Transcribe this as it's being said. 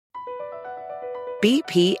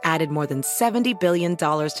BP added more than $70 billion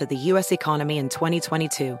to the U.S. economy in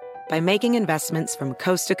 2022 by making investments from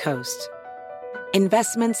coast to coast.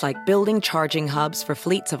 Investments like building charging hubs for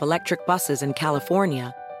fleets of electric buses in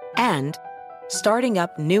California and starting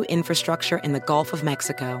up new infrastructure in the Gulf of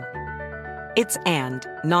Mexico. It's and,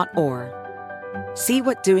 not or. See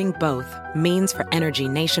what doing both means for energy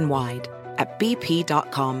nationwide at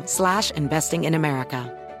bp.com/investing in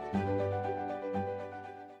America.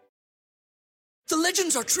 The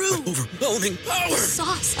legends are true. Overwhelming power! The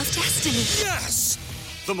sauce of destiny. Yes!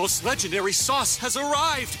 The most legendary sauce has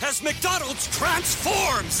arrived as McDonald's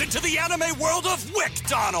transforms into the anime world of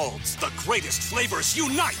WickDonald's. The greatest flavors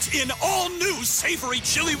unite in all new savory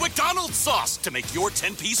chili McDonald's sauce to make your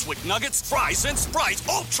 10-piece Wick Nuggets, fries, and Sprite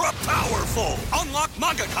ultra-powerful. Unlock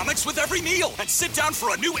manga comics with every meal and sit down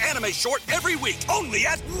for a new anime short every week only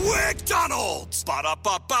at WickDonald's.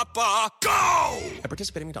 Ba-da-ba-ba-ba, go! At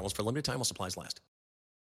participating McDonald's for a limited time while supplies last.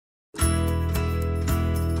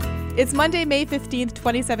 It's Monday, May 15th,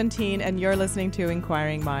 2017, and you're listening to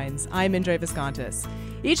Inquiring Minds. I'm Indre Viscontis.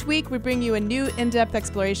 Each week, we bring you a new in-depth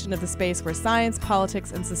exploration of the space where science,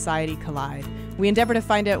 politics, and society collide. We endeavor to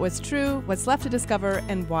find out what's true, what's left to discover,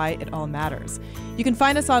 and why it all matters. You can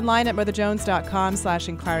find us online at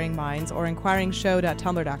motherjones.com/inquiringminds or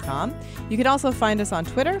inquiringshow.tumblr.com. You can also find us on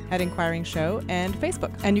Twitter at Inquiring Show and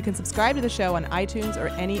Facebook. And you can subscribe to the show on iTunes or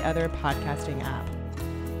any other podcasting app.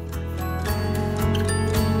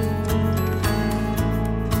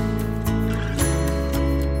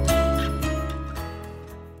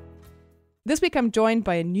 This week, I'm joined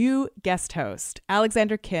by a new guest host.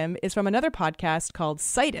 Alexander Kim is from another podcast called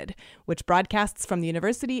Cited, which broadcasts from the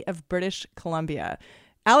University of British Columbia.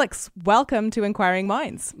 Alex, welcome to Inquiring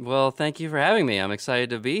Minds. Well, thank you for having me. I'm excited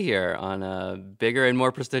to be here on a bigger and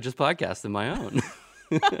more prestigious podcast than my own.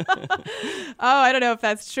 I don't know if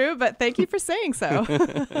that's true, but thank you for saying so.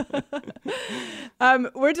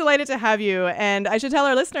 We're delighted to have you. And I should tell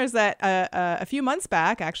our listeners that a few months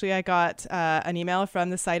back, actually, I got an email from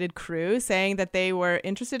the Cited crew saying that they were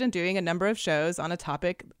interested in doing a number of shows on a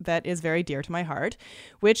topic that is very dear to my heart,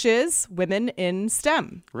 which is women in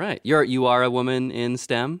STEM. Right. You are a woman in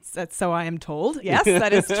STEM? That's so I am told. Yes,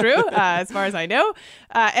 that is true, as far as I know.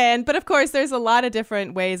 But of course, there's a lot of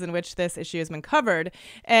different ways in which this issue has been covered.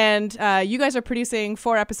 And you guys are producing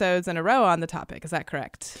 4 episodes in a row on the topic. Is that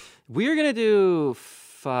correct? We're going to do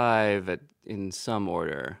 5 in some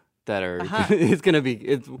order that are, it's going to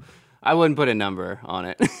be, I wouldn't put a number on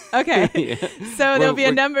it. Okay. Yeah. So there'll be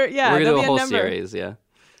a number. Yeah. We're going to do a whole number. series. Yeah.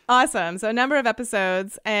 Awesome. So a number of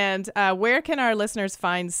episodes. And where can our listeners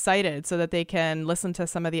find Cited so that they can listen to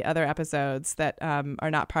some of the other episodes that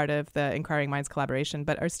are not part of the Inquiring Minds collaboration,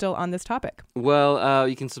 but are still on this topic? Well,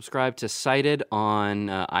 you can subscribe to Cited on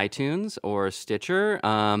iTunes or Stitcher.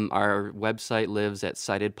 Our website lives at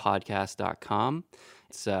citedpodcast.com.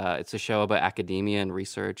 It's a show about academia and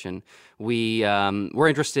research, and we're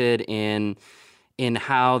interested in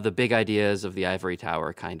how the big ideas of the ivory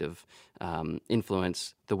tower kind of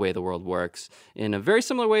influence the way the world works in a very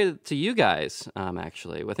similar way to you guys,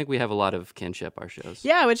 actually. I think we have a lot of kinship, our shows.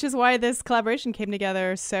 Yeah, which is why this collaboration came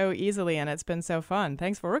together so easily, and it's been so fun.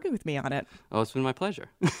 Thanks for working with me on it. Oh, it's been my pleasure.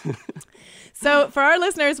 So for our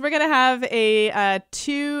listeners, we're going to have a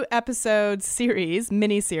 2-episode series,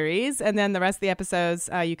 mini-series, and then the rest of the episodes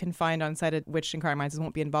you can find on Cited, which Inquiring Minds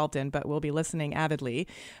won't be involved in, but we'll be listening avidly.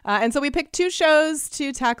 And so we picked 2 shows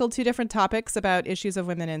to tackle 2 different topics about issues of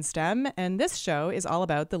women in STEM, and this show is all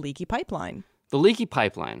about the leaky pipeline. The leaky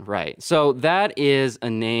pipeline, right. So that is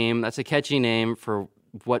that's a catchy name for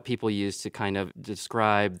what people use to kind of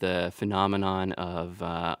describe the phenomenon of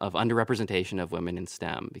underrepresentation of women in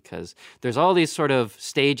STEM, because there's all these sort of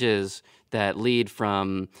stages that lead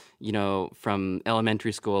from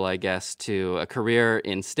elementary school, I guess, to a career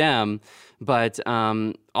in STEM. But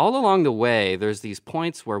all along the way, there's these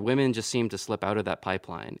points where women just seem to slip out of that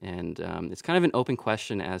pipeline. And it's kind of an open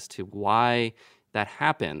question as to why that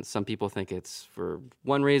happens. Some people think it's for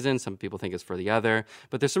one reason, some people think it's for the other.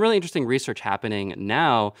 But there's some really interesting research happening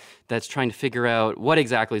now that's trying to figure out what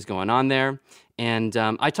exactly is going on there. And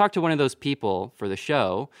I talked to one of those people for the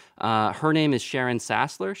show. Her name is Sharon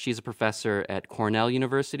Sassler. She's a professor at Cornell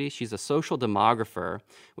University. She's a social demographer,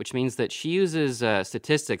 which means that she uses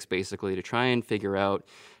statistics basically to try and figure out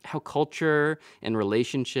how culture and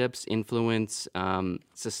relationships influence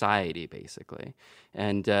society, basically.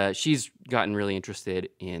 And she's gotten really interested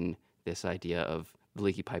in this idea of the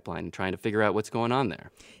leaky pipeline and trying to figure out what's going on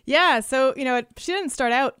there. Yeah, so, she didn't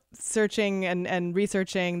start out searching and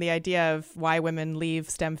researching the idea of why women leave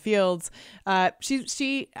STEM fields.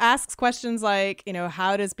 She asks questions like,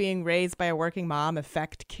 how does being raised by a working mom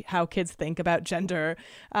affect how kids think about gender?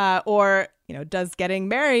 Or does getting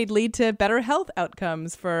married lead to better health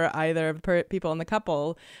outcomes for either people in the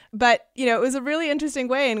couple? But, it was a really interesting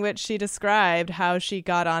way in which she described how she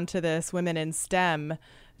got onto this women in STEM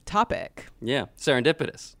topic. Yeah,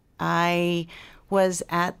 serendipitous. I was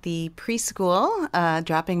at the preschool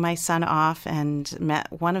dropping my son off and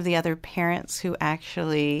met one of the other parents who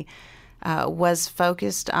actually was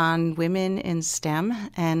focused on women in STEM.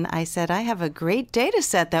 And I said, I have a great data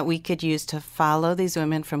set that we could use to follow these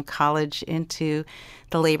women from college into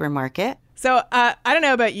the labor market. So I don't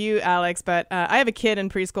know about you, Alex, but I have a kid in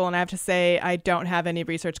preschool, and I have to say I don't have any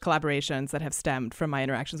research collaborations that have stemmed from my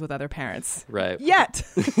interactions with other parents. Right. Yet.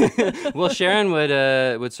 Well, Sharon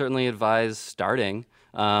would certainly advise starting.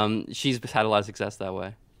 She's had a lot of success that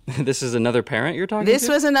way. This is another parent you're talking to? This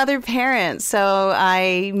was another parent. So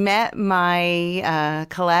I met my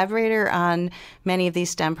collaborator on many of these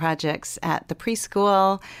STEM projects at the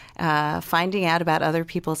preschool, finding out about other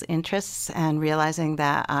people's interests and realizing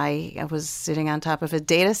that I was sitting on top of a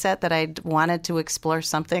data set that I'd wanted to explore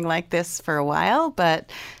something like this for a while,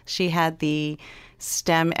 but she had the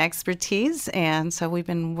STEM expertise. And so we've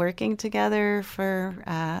been working together for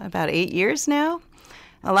about 8 years now.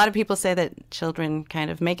 A lot of people say that children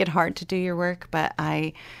kind of make it hard to do your work, but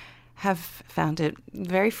I have found it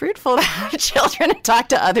very fruitful to have children and talk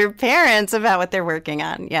to other parents about what they're working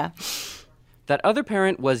on. Yeah. That other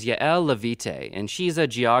parent was Yael Levite, and she's a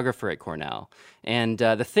geographer at Cornell. And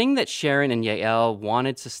the thing that Sharon and Yael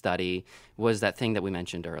wanted to study was that thing that we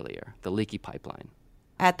mentioned earlier, the leaky pipeline.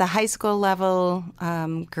 At the high school level,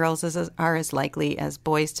 girls are as likely as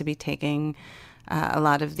boys to be taking a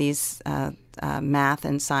lot of these math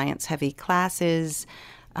and science-heavy classes.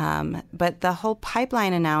 But the whole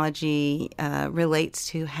pipeline analogy relates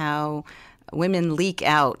to how women leak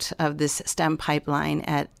out of this STEM pipeline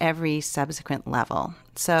at every subsequent level.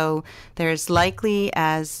 So there's likely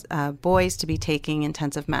as boys to be taking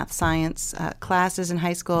intensive math science classes in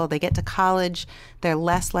high school. They get to college, they're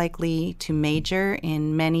less likely to major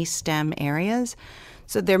in many STEM areas.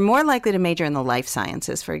 So they're more likely to major in the life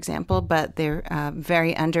sciences, for example, but they're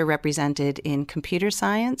very underrepresented in computer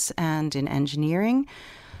science and in engineering.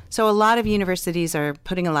 So a lot of universities are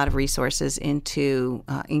putting a lot of resources into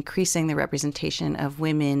increasing the representation of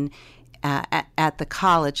women at the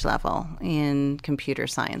college level in computer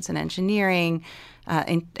science and engineering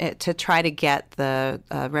to try to get the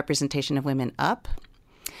representation of women up.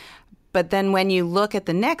 But then when you look at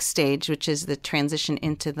the next stage, which is the transition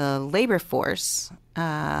into the labor force,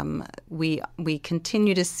 we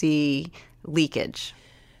continue to see leakage.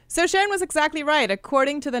 So Sharon was exactly right.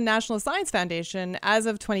 According to the National Science Foundation, as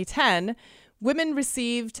of 2010, women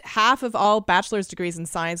received half of all bachelor's degrees in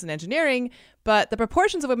science and engineering, but the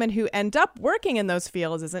proportions of women who end up working in those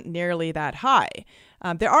fields isn't nearly that high.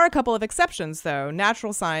 There are a couple of exceptions, though,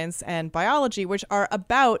 natural science and biology, which are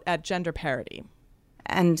about at gender parity.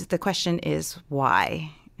 And the question is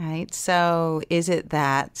why, right? So is it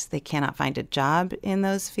that they cannot find a job in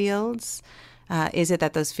those fields? Is it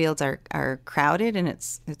that those fields are crowded and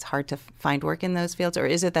it's hard to find work in those fields? Or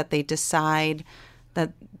is it that they decide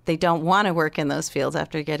that they don't want to work in those fields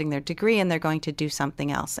after getting their degree and they're going to do something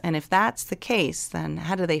else? And if that's the case, then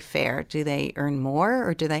how do they fare? Do they earn more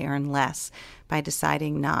or do they earn less by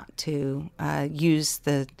deciding not to use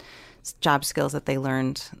the job skills that they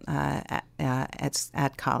learned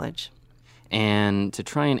at college? And to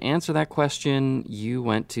try and answer that question, you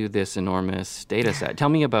went to this enormous data set. Tell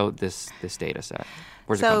me about this data set.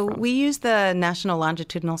 Where's it come from? We used the National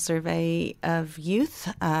Longitudinal Survey of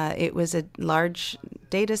Youth. It was a large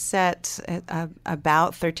data set,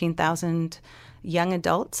 about 13,000 young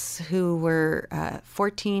adults who were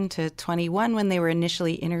 14 to 21 when they were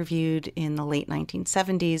initially interviewed in the late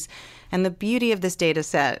 1970s. And the beauty of this data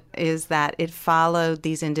set is that it followed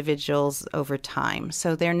these individuals over time.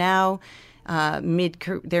 So they're now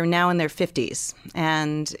they're now in their 50s,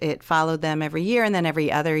 and it followed them every year and then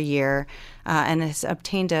every other year, and has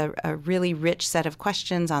obtained a really rich set of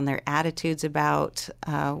questions on their attitudes about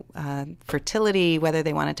fertility, whether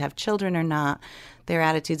they wanted to have children or not, their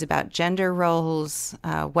attitudes about gender roles,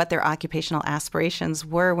 what their occupational aspirations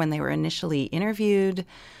were when they were initially interviewed,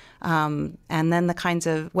 and then the kinds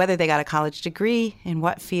of whether they got a college degree, in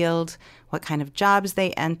what field, what kind of jobs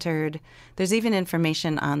they entered. There's even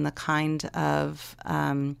information on the kind of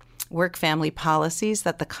work-family policies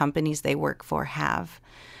that the companies they work for have.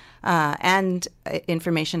 and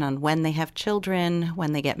information on when they have children,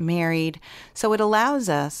 when they get married. So it allows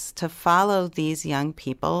us to follow these young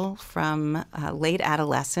people from late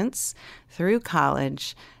adolescence through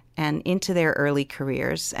college and into their early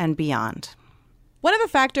careers and beyond. One of the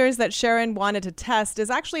factors that Sharon wanted to test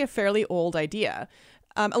is actually a fairly old idea.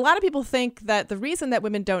 A lot of people think that the reason that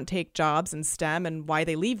women don't take jobs in STEM and why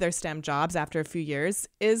they leave their STEM jobs after a few years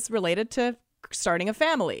is related to starting a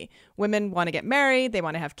family. Women want to get married, they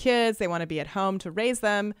want to have kids, they want to be at home to raise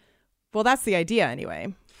them. Well, that's the idea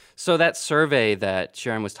anyway. So that survey that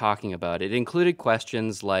Sharon was talking about, it included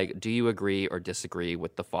questions like, do you agree or disagree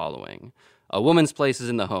with the following? A woman's place is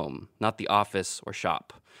in the home, not the office or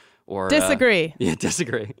shop. Or disagree.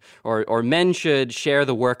 Disagree. Or men should share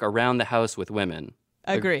the work around the house with women.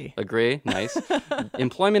 Agree. Agree? Nice.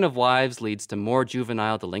 Employment of wives leads to more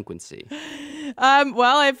juvenile delinquency.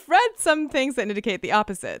 Well, I've read some things that indicate the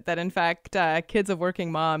opposite, that in fact, kids of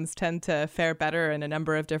working moms tend to fare better in a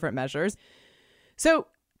number of different measures. So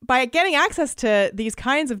by getting access to these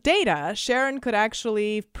kinds of data, Sharon could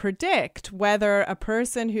actually predict whether a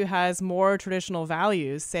person who has more traditional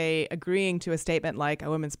values, say agreeing to a statement like a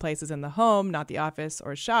woman's place is in the home, not the office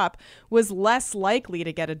or shop, was less likely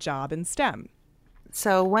to get a job in STEM.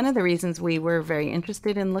 So one of the reasons we were very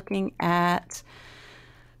interested in looking at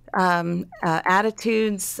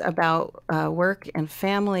attitudes about work and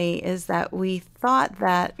family is that we thought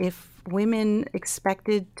that if women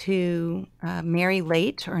expected to marry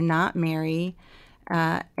late or not marry,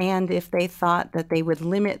 and if they thought that they would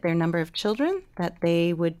limit their number of children, that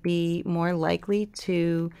they would be more likely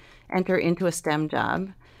to enter into a STEM job.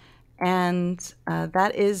 And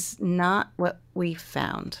that is not what we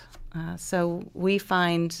found. So we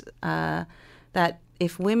find that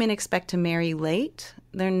if women expect to marry late,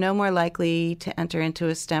 they're no more likely to enter into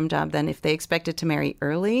a STEM job than if they expected to marry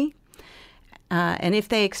early. And if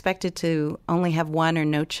they expected to only have one or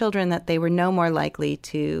no children, that they were no more likely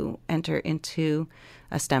to enter into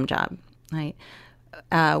a STEM job. Right?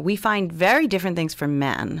 We find very different things for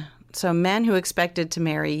men. So men who expected to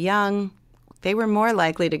marry young, they were more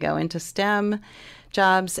likely to go into STEM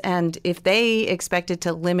jobs, and if they expected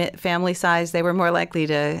to limit family size, they were more likely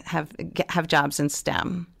to have jobs in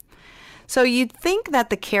STEM. So you'd think that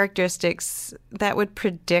the characteristics that would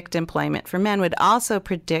predict employment for men would also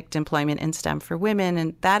predict employment in STEM for women,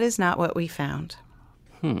 and that is not what we found.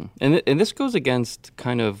 And this goes against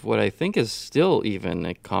kind of what I think is still even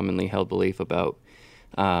a commonly held belief about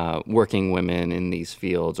working women in these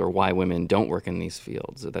fields, or why women don't work in these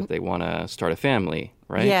fields, that they want to start a family,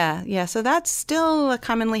 right? Yeah. So that's still a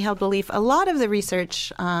commonly held belief. A lot of the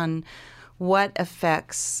research on what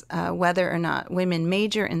affects whether or not women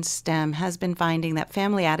major in STEM has been finding that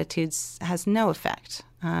family attitudes has no effect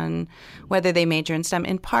on whether they major in STEM,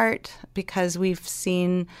 in part because we've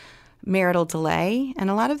seen marital delay, and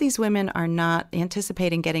a lot of these women are not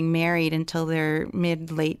anticipating getting married until their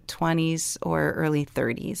mid-late 20s or early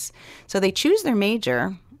 30s. So they choose their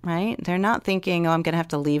major, right? They're not thinking, I'm going to have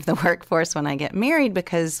to leave the workforce when I get married,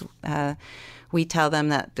 because we tell them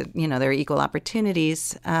that, there are equal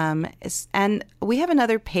opportunities. And we have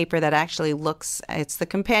another paper that actually it's the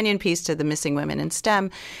companion piece to the Missing Women in STEM,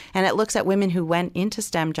 and it looks at women who went into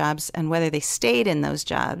STEM jobs and whether they stayed in those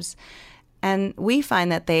jobs. And we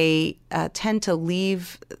find that they tend to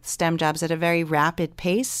leave STEM jobs at a very rapid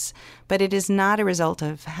pace, but it is not a result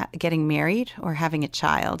of getting married or having a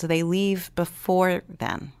child. They leave before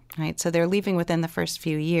then, right? So they're leaving within the first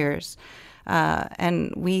few years.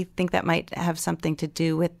 And we think that might have something to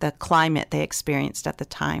do with the climate they experienced at the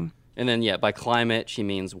time. And then, by climate, she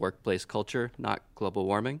means workplace culture, not global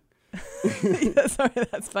warming. Yeah, sorry,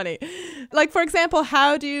 that's funny. Like, for example,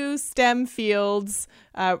 how do STEM fields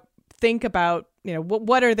think about,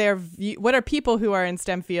 what are people who are in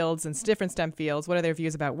STEM fields and different STEM fields, what are their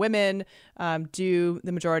views about women? Do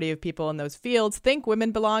the majority of people in those fields think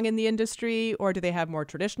women belong in the industry, or do they have more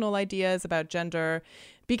traditional ideas about gender?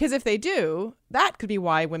 Because if they do, that could be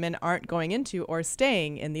why women aren't going into or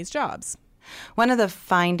staying in these jobs. One of the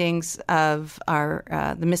findings of our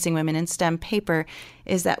the Missing Women in STEM paper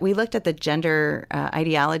is that we looked at the gender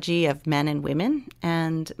ideology of men and women,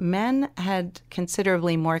 and men had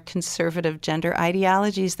considerably more conservative gender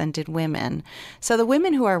ideologies than did women. So the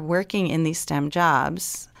women who are working in these STEM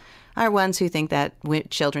jobs are ones who think that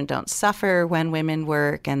children don't suffer when women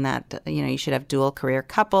work, and that you should have dual career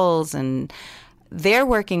couples, and they're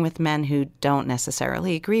working with men who don't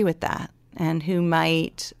necessarily agree with that, and who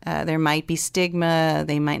there might be stigma.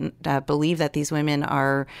 They might believe that these women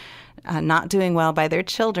are not doing well by their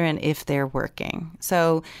children if they're working.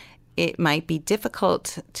 So it might be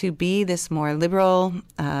difficult to be this more liberal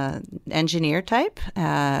engineer type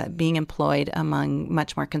being employed among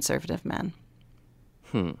much more conservative men.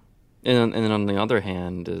 And then on the other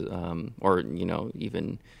hand, or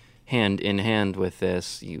even hand in hand with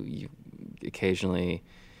this, you occasionally,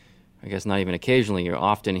 I guess not even occasionally, you're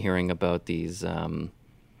often hearing about these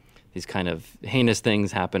kind of heinous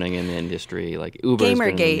things happening in the industry, like Uber's been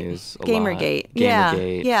in the news a lot. Gamergate.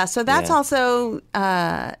 Yeah. So that's also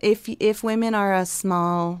if women are a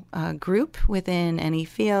small group within any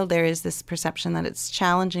field, there is this perception that it's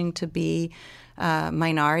challenging to be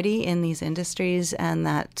minority in these industries, and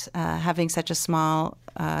that having such a small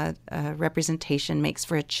representation makes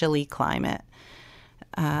for a chilly climate.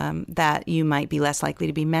 That you might be less likely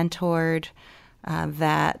to be mentored.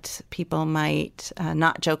 That people might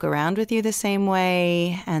not joke around with you the same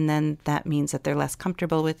way, and then that means that they're less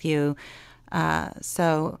comfortable with you.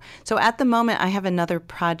 So at the moment, I have another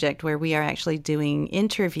project where we are actually doing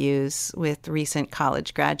interviews with recent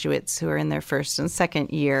college graduates who are in their first and second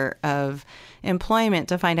year of employment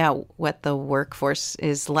to find out what the workforce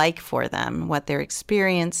is like for them, what they're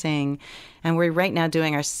experiencing. And we're right now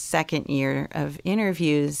doing our second year of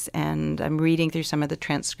interviews, and I'm reading through some of the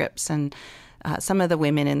transcripts, and some of the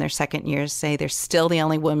women in their second years say they're still the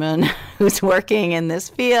only woman who's working in this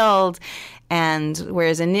field. And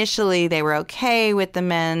whereas initially they were okay with the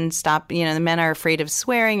men, the men are afraid of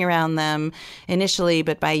swearing around them initially,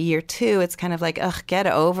 but by year 2, it's kind of like, ugh, get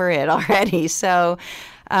over it already. So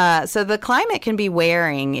the climate can be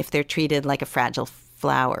wearing if they're treated like a fragile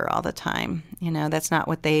flower all the time. That's not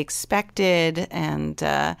what they expected. And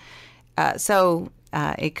so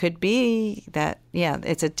it could be that,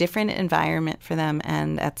 it's a different environment for them,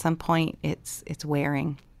 and at some point it's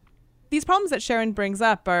wearing. These problems that Sharon brings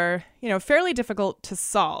up are, fairly difficult to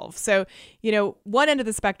solve. So, one end of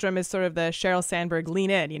the spectrum is sort of the Sheryl Sandberg lean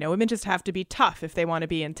in. Women just have to be tough if they want to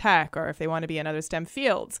be in tech or if they want to be in other STEM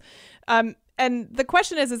fields. And the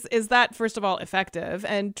question is that, first of all, effective?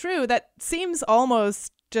 And true, that seems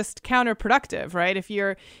almost just counterproductive, right? If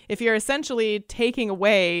you're essentially taking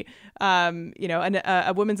away,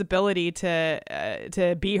 a woman's ability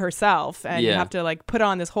to be herself, and you have to put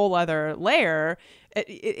on this whole other layer,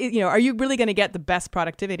 are you really going to get the best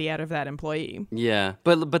productivity out of that employee? Yeah,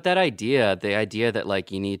 but the idea that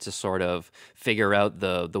you need to sort of figure out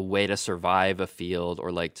the way to survive a field,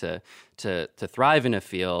 or to thrive in a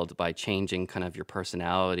field by changing kind of your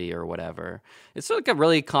personality or whatever, it's a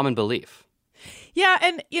really common belief. Yeah.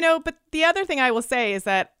 And, but the other thing I will say is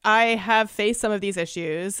that I have faced some of these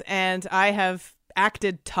issues, and I have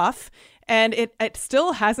acted tough, and it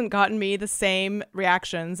still hasn't gotten me the same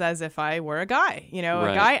reactions as if I were a guy. A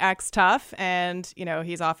guy acts tough, and,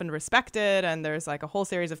 he's often respected, and there's a whole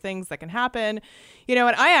series of things that can happen. When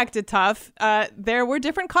I acted tough, there were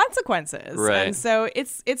different consequences. Right. And so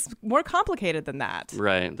it's more complicated than that.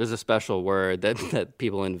 Right. There's a special word that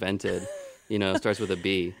people invented, starts with a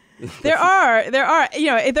B.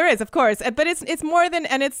 There is, of course, but it's more than,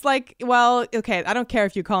 and it's okay, I don't care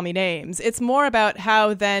if you call me names. It's more about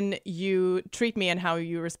how then you treat me and how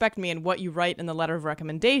you respect me and what you write in the letter of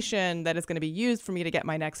recommendation that is going to be used for me to get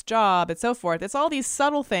my next job and so forth. It's all these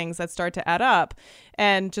subtle things that start to add up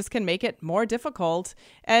and just can make it more difficult.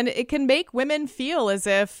 And it can make women feel as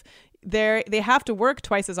if they have to work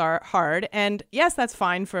twice as hard. And yes, that's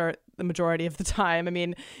fine for the majority of the time. I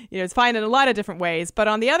mean, it's fine in a lot of different ways. But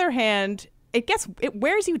on the other hand, it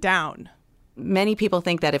wears you down. Many people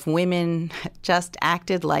think that if women just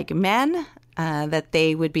acted like men, that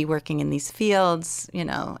they would be working in these fields,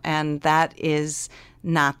 and that is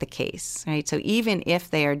not the case, right? So even if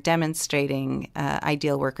they are demonstrating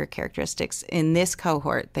ideal worker characteristics, in this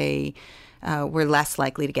cohort, they were less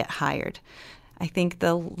likely to get hired. I think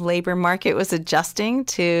the labor market was adjusting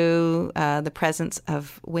to the presence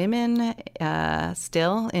of women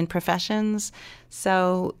still in professions.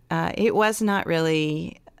 So it was not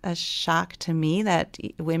really a shock to me that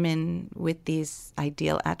women with these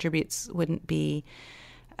ideal attributes wouldn't be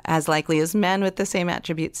as likely as men with the same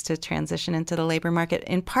attributes to transition into the labor market,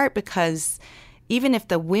 in part because even if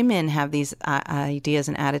the women have these ideas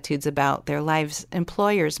and attitudes about their lives,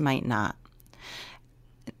 employers might not.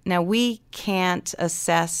 Now, we can't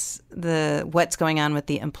assess what's going on with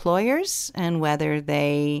the employers and whether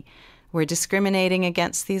they were discriminating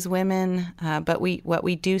against these women, but what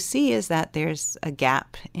we do see is that there's a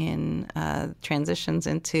gap in transitions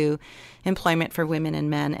into employment for women and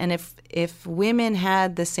men. And if women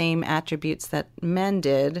had the same attributes that men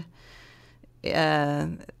did,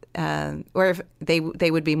 or if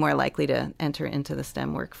they would be more likely to enter into the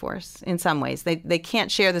STEM workforce in some ways. They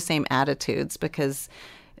can't share the same attitudes because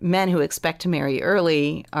men who expect to marry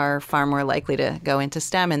early are far more likely to go into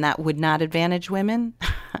STEM, and that would not advantage women,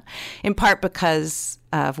 in part because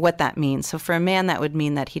of what that means. So for a man, that would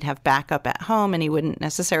mean that he'd have backup at home and he wouldn't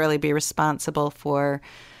necessarily be responsible for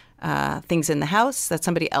things in the house, that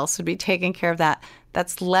somebody else would be taking care of that.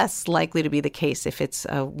 That's less likely to be the case if it's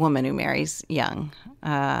a woman who marries young,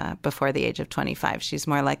 before the age of 25. She's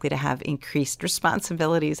more likely to have increased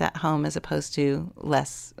responsibilities at home as opposed to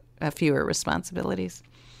fewer responsibilities.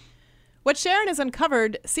 What Sharon has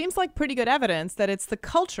uncovered seems like pretty good evidence that it's the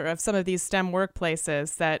culture of some of these STEM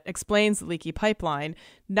workplaces that explains the leaky pipeline,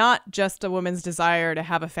 not just a woman's desire to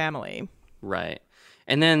have a family. Right.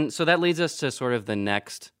 And then, so that leads us to sort of the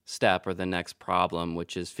next step or the next problem,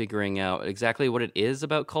 which is figuring out exactly what it is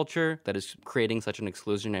about culture that is creating such an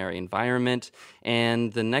exclusionary environment.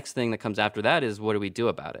 And the next thing that comes after that is, what do we do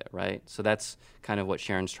about it, right? So that's kind of what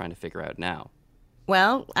Sharon's trying to figure out now.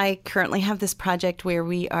 Well, I currently have this project where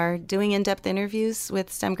we are doing in-depth interviews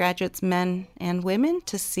with STEM graduates, men and women,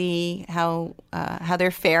 to see how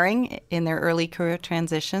they're faring in their early career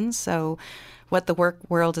transitions. So what the work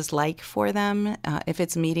world is like for them, if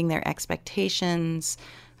it's meeting their expectations,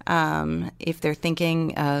 if they're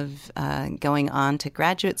thinking of going on to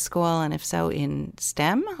graduate school, and if so, in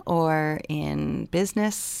STEM or in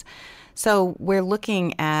business. So we're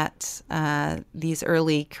looking at these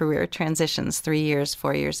early career transitions, 3 years,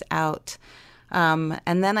 4 years out. And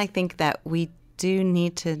then I think that we do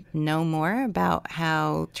need to know more about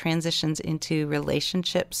how transitions into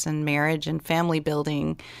relationships and marriage and family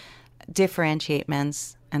building differentiate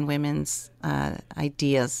men's and women's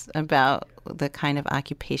ideas about the kind of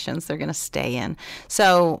occupations they're going to stay in.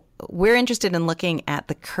 So we're interested in looking at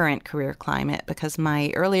the current career climate because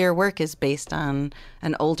my earlier work is based on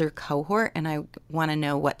an older cohort, and I want to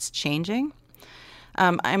know what's changing.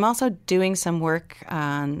 I'm also doing some work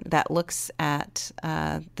that looks at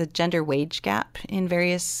the gender wage gap in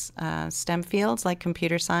various STEM fields like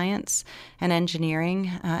computer science and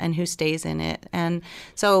engineering, and who stays in it. And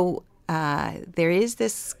so there is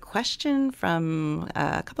this question from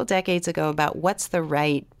a couple decades ago about what's the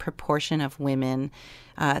right proportion of women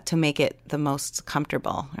to make it the most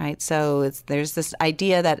comfortable, right? So there's this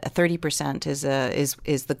idea that 30% is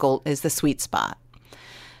the goal, is the sweet spot.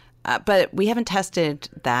 But we haven't tested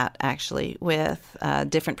that actually with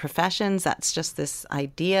different professions. That's just this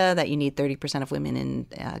idea that you need 30% of women in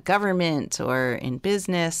government or in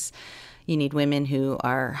business. You need women who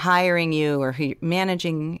are hiring you or who are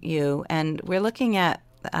managing you. And we're looking at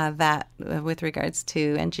that with regards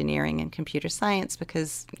to engineering and computer science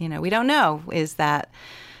because, we don't know, is that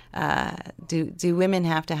do women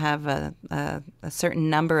have to have a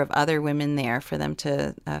certain number of other women there for them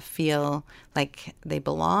to feel like they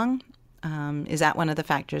belong? Is that one of the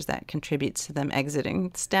factors that contributes to them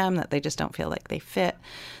exiting STEM, that they just don't feel like they fit?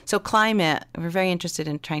 So climate, we're very interested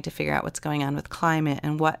in trying to figure out what's going on with climate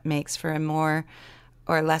and what makes for a more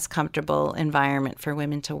or less comfortable environment for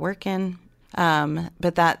women to work in.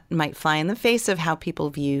 But that might fly in the face of how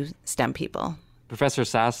people view STEM people. Professor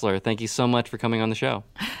Sassler, thank you so much for coming on the show.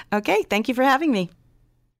 Okay, thank you for having me.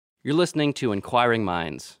 You're listening to Inquiring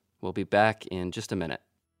Minds. We'll be back in just a minute.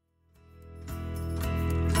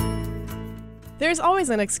 There's always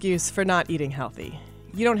an excuse for not eating healthy.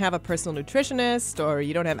 You don't have a personal nutritionist, or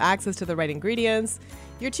you don't have access to the right ingredients.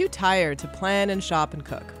 You're too tired to plan and shop and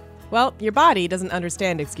cook. Well, your body doesn't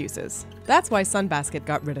understand excuses. That's why Sunbasket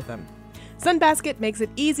got rid of them. Sunbasket makes it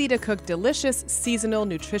easy to cook delicious, seasonal,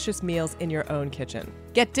 nutritious meals in your own kitchen.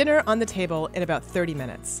 Get dinner on the table in about 30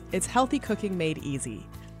 minutes. It's healthy cooking made easy.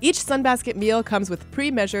 Each Sunbasket meal comes with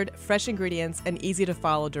pre-measured, fresh ingredients and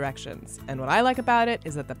easy-to-follow directions. And what I like about it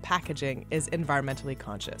is that the packaging is environmentally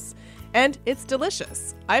conscious. And it's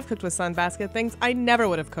delicious. I've cooked with Sunbasket things I never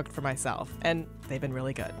would have cooked for myself, and they've been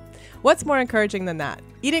really good. What's more encouraging than that?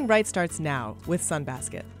 Eating right starts now with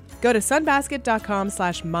Sunbasket. Go to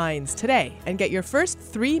sunbasket.com/minds today and get your first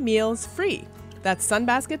 3 meals free. That's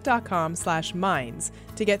sunbasket.com/minds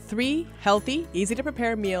to get 3 healthy,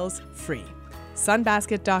 easy-to-prepare meals free.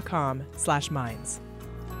 sunbasket.com/minds.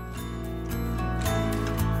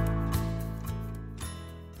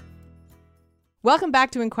 Welcome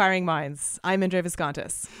back to Inquiring Minds. I'm Indre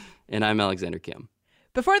Viscontis. And I'm Alexander Kim.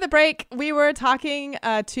 Before the break, we were talking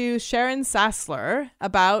to Sharon Sassler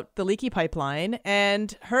about the leaky pipeline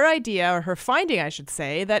and her idea, or her finding, I should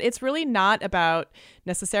say, that it's really not about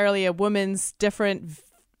necessarily a woman's different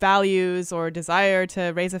values or desire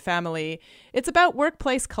to raise a family. It's about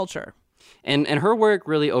workplace culture. And her work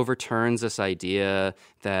really overturns this idea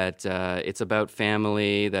that it's about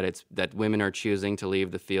family, that women are choosing to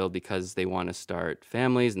leave the field because they want to start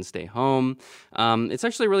families and stay home. It's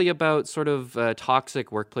actually really about sort of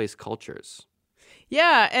toxic workplace cultures.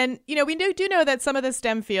 Yeah, and we do know that some of the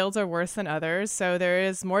STEM fields are worse than others. So there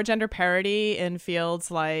is more gender parity in fields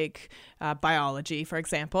like biology, for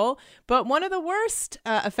example. But one of the worst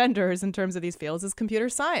offenders in terms of these fields is computer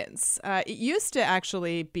science. It used to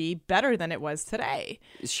actually be better than it was today.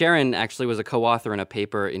 Sharon actually was a co-author in a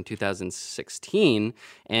paper in 2016,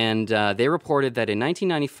 and they reported that in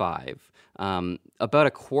 1995, about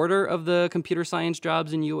a quarter of the computer science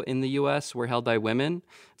jobs in the U.S. were held by women.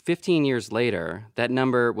 15 years later, that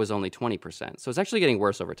number was only 20%. So it's actually getting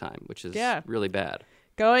worse over time, which is really bad.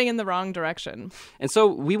 Going in the wrong direction. And so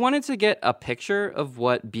we wanted to get a picture of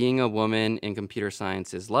what being a woman in computer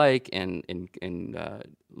science is like and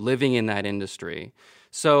living in that industry.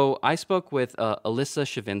 So I spoke with Alyssa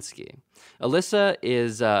Shavinsky. Alyssa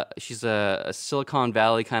is she's a Silicon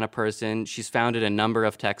Valley kind of person. She's founded a number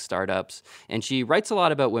of tech startups, and she writes a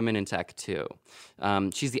lot about women in tech too.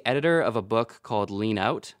 She's the editor of a book called Lean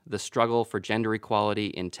Out: The Struggle for Gender Equality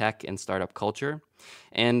in Tech and Startup Culture.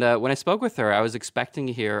 And when I spoke with her, I was expecting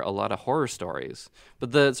to hear a lot of horror stories.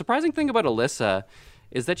 But the surprising thing about Alyssa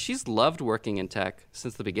is that she's loved working in tech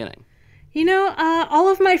since the beginning. All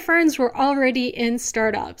of my friends were already in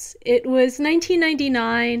startups. It was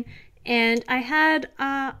 1999, and I had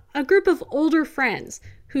a group of older friends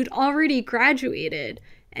who'd already graduated,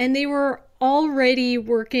 and they were already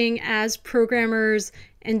working as programmers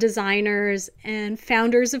and designers and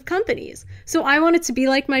founders of companies. So I wanted to be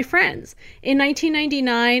like my friends. In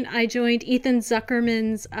 1999, I joined Ethan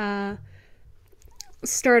Zuckerman's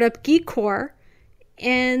startup GeekCore,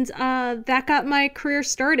 and that got my career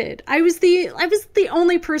started. I was the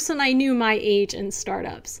only person I knew my age in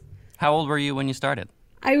startups. How old were you when you started?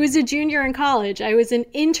 I was a junior in college. I was an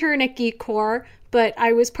intern at GeekCore, but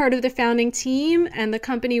I was part of the founding team, and the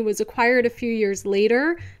company was acquired a few years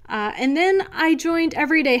later. And then I joined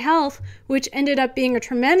Everyday Health, which ended up being a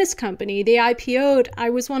tremendous company. They IPO'd. I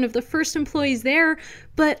was one of the first employees there,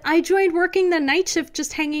 but I joined working the night shift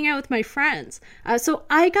just hanging out with my friends. So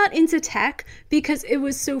I got into tech because it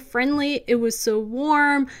was so friendly. It was so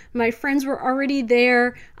warm. My friends were already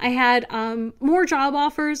there. I had more job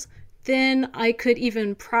offers than I could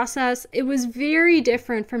even process. It was very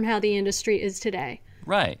different from how the industry is today.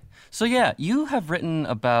 Right. So yeah, you have written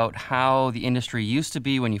about how the industry used to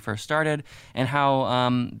be when you first started and how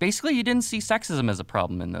basically you didn't see sexism as a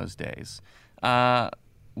problem in those days. Why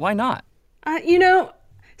not?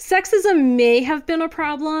 Sexism may have been a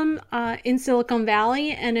problem in Silicon Valley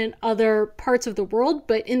and in other parts of the world,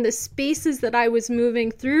 but in the spaces that I was moving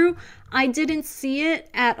through, I didn't see it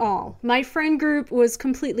at all. My friend group was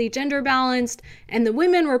completely gender balanced, and the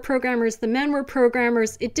women were programmers, the men were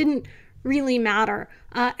programmers. It didn't really matter.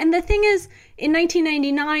 And the thing is, in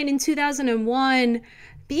 1999 and 2001,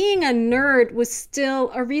 being a nerd was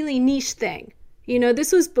still a really niche thing.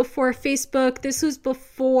 This was before Facebook. This was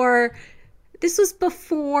before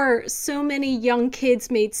so many young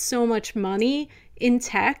kids made so much money in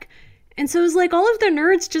tech. And so it was like all of the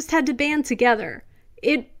nerds just had to band together.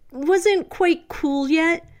 It wasn't quite cool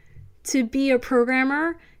yet to be a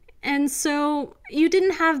programmer. And so you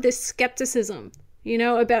didn't have this skepticism,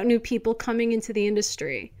 about new people coming into the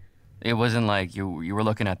industry. It wasn't like you were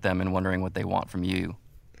looking at them and wondering what they want from you.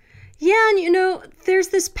 Yeah, and there's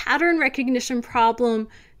this pattern recognition problem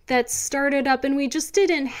that started up, and we just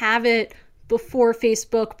didn't have it before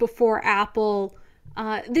Facebook, before Apple.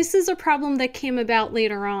 This is a problem that came about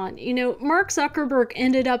later on. Mark Zuckerberg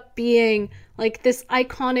ended up being like this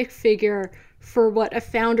iconic figure for what a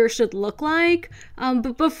founder should look like.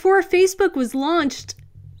 But before Facebook was launched,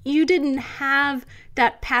 you didn't have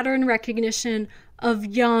that pattern recognition of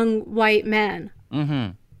young white men.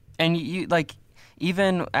 Mm-hmm. And you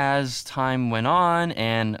even as time went on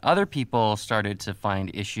and other people started to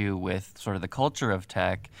find issue with sort of the culture of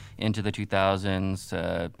tech into the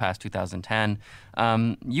 2000s, past 2010,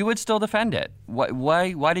 you would still defend it.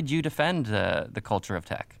 Why did you defend the culture of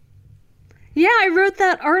tech? Yeah, I wrote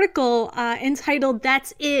that article entitled,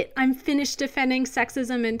 "That's It, I'm Finished Defending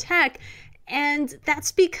Sexism in Tech." And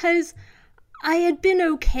that's because I had been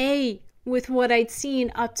okay with what I'd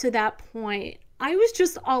seen up to that point. I was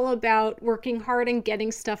just all about working hard and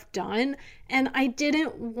getting stuff done. And I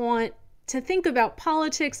didn't want to think about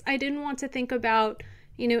politics. I didn't want to think about,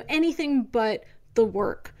 anything but the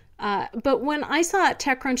work. But when I saw at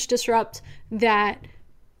TechCrunch Disrupt that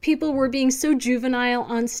people were being so juvenile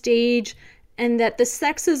on stage and that the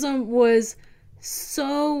sexism was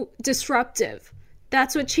so disruptive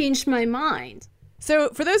that's what changed my mind. So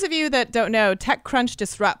for those of you that don't know, TechCrunch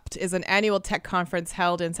Disrupt is an annual tech conference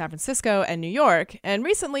held in San Francisco and New York, and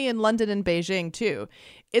recently in London and Beijing too.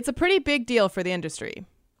 It's a pretty big deal for the industry.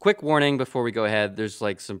 Quick warning before we go ahead, there's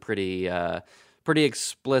like some pretty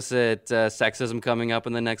explicit sexism coming up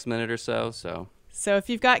in the next minute or so. So if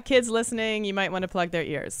you've got kids listening, you might want to plug their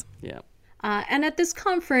ears. Yeah. And at this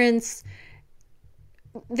conference,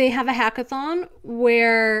 they have a hackathon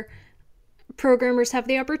where programmers have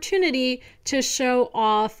the opportunity to show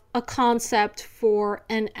off a concept for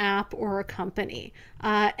an app or a company.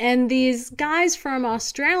 And these guys from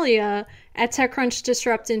Australia at TechCrunch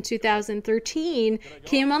Disrupt in 2013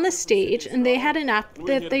 came on the stage, and they had an app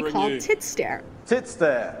that they called Titstare.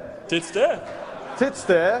 Titstare. Titstare?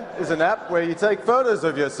 Titstare is an app where you take photos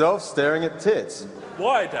of yourself staring at tits.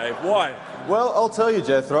 Why, Dave? Why? Well, I'll tell you,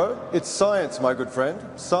 Jethro. It's science, my good friend.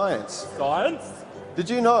 Science. Science? Did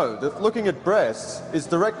you know that looking at breasts is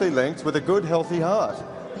directly linked with a good, healthy heart?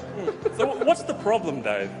 So what's the problem,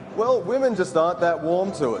 Dave? Well, women just aren't that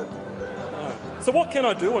warm to it. So what can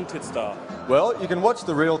I do on Titstar? Well, you can watch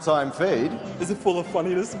the real-time feed. Is it full of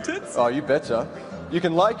funniness and tits? Oh, you betcha. You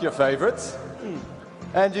can like your favorites.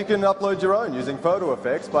 And you can upload your own using photo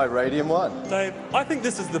effects by Radium One. Dave, I think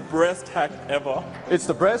this is the breast hack ever. It's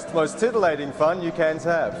the breast most titillating fun you can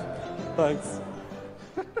have. Thanks.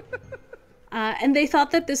 And they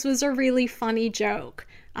thought that this was a really funny joke.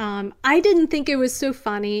 I didn't think it was so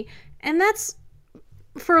funny, and that's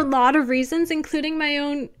for a lot of reasons, including my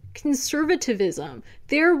own conservatism.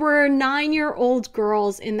 There were 9-year-old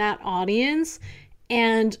girls in that audience,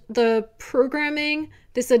 and the programming,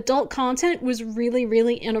 this adult content, was really,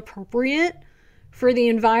 really inappropriate for the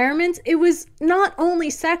environment. It was not only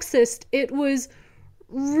sexist, it was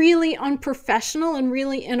really unprofessional and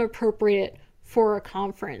really inappropriate for a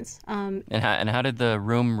conference. And how did the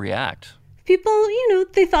room react? People,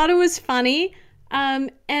 they thought it was funny.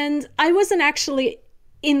 And I wasn't actually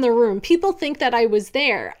in the room. People think that I was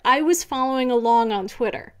there. I was following along on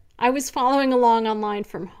Twitter. I was following along online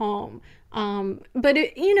from home. But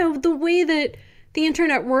the way that the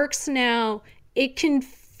internet works now, it can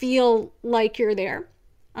feel like you're there.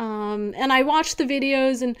 And I watched the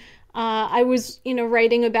videos, and I was,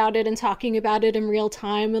 writing about it and talking about it in real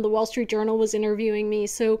time, and the Wall Street Journal was interviewing me.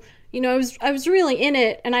 So, I was really in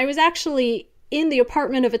it, and I was actually in the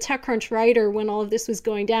apartment of a TechCrunch writer when all of this was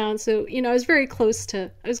going down. So, I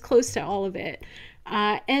was close to all of it.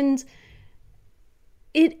 And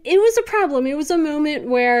it was a problem. It was a moment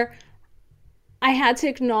where I had to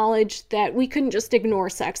acknowledge that we couldn't just ignore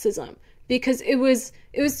sexism, because it was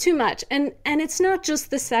too much. And it's not just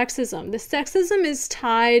the sexism. The sexism is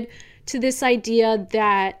tied to this idea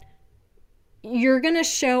that you're going to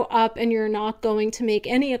show up and you're not going to make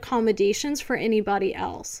any accommodations for anybody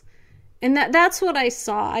else. And that's what I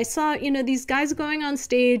saw. I saw, these guys going on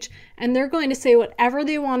stage, and they're going to say whatever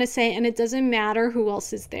they want to say, and it doesn't matter who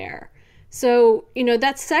else is there. So,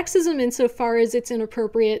 that's sexism insofar as it's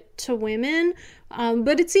inappropriate to women.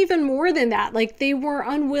 But it's even more than that. Like, they were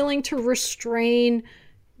unwilling to restrain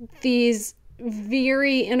these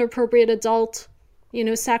very inappropriate adult,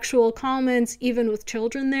 sexual comments, even with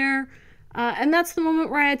children there. And that's the moment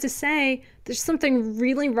where I had to say, there's something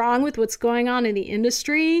really wrong with what's going on in the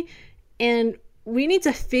industry, and we need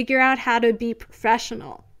to figure out how to be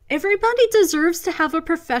professional. Everybody deserves to have a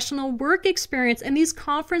professional work experience, and these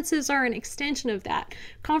conferences are an extension of that.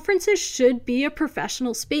 Conferences should be a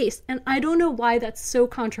professional space, and I don't know why that's so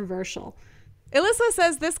controversial. Alyssa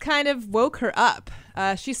says this kind of woke her up.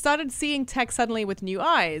 She started seeing tech suddenly with new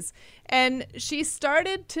eyes, and she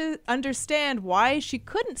started to understand why she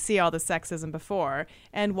couldn't see all the sexism before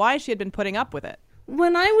and why she had been putting up with it.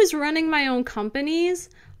 When I was running my own companies,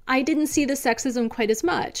 I didn't see the sexism quite as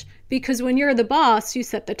much, because when you're the boss, you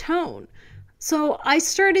set the tone. So I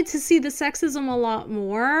started to see the sexism a lot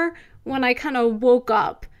more when I kind of woke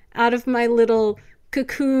up out of my little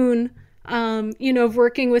cocoon, of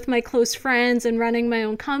working with my close friends and running my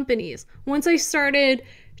own companies. Once I started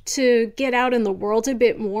to get out in the world a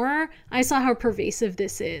bit more, I saw how pervasive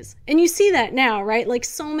this is. And you see that now, right? Like,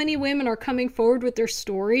 so many women are coming forward with their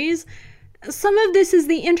stories. Some of this is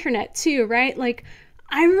the internet too, right? Like,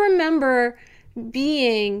 I remember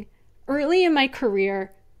being early in my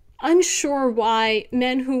career unsure why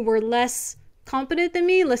men who were less competent than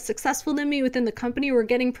me, less successful than me within the company were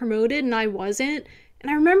getting promoted and I wasn't. And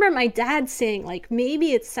I remember my dad saying, like,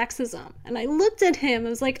 maybe it's sexism. And I looked at him, I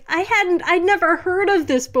was like, I'd never heard of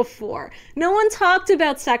this before. No one talked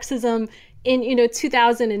about sexism in,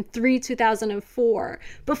 2003, 2004.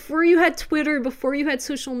 Before you had Twitter, before you had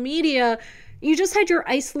social media, you just had your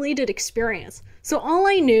isolated experience. So all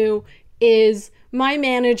I knew is my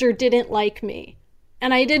manager didn't like me,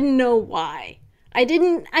 and I didn't know why. I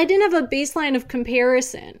didn't have a baseline of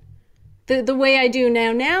comparison the way I do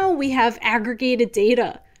now. Now we have aggregated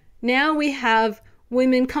data. Now we have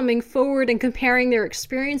women coming forward and comparing their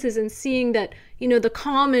experiences and seeing that, the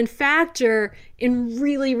common factor in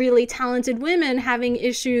really, really talented women having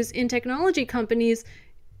issues in technology companies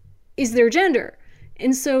is their gender.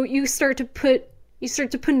 And so you start to put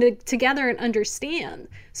it together and understand.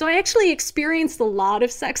 So I actually experienced a lot of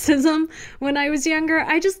sexism when I was younger.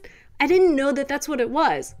 I didn't know that that's what it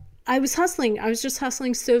was. I was hustling. I was just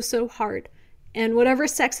hustling so hard. And whatever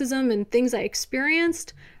sexism and things I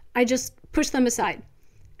experienced, I just pushed them aside.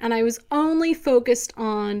 And I was only focused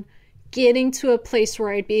on getting to a place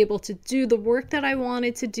where I'd be able to do the work that I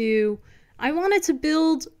wanted to do. I wanted to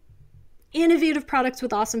build innovative products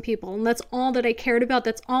with awesome people, and that's all that I cared about.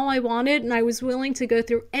 That's all I wanted, and I was willing to go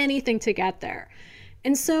through anything to get there.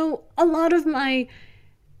 And so a lot of my,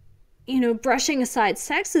 brushing aside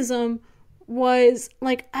sexism was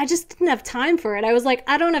like, I just didn't have time for it. I was like,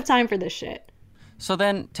 I don't have time for this shit. So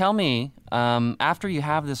then tell me, after you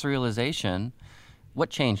have this realization, what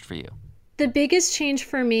changed for you? The biggest change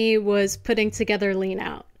for me was putting together Lean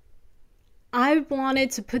Out. I wanted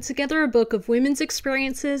to put together a book of women's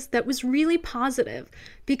experiences that was really positive,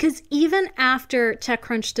 because even after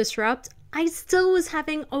TechCrunch Disrupt, I still was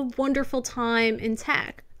having a wonderful time in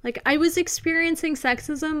tech. Like, I was experiencing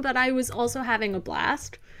sexism, but I was also having a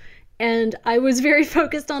blast. And I was very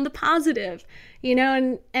focused on the positive,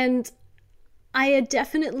 and I had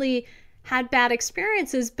definitely had bad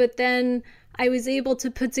experiences, but then I was able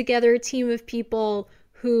to put together a team of people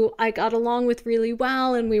who I got along with really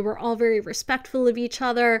well, and we were all very respectful of each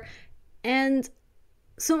other. And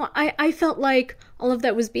so I felt like all of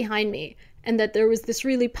that was behind me, and that there was this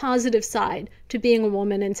really positive side to being a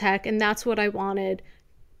woman in tech, and that's what I wanted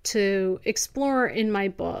to explore in my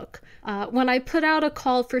book. When I put out a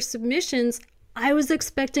call for submissions, I was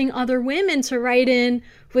expecting other women to write in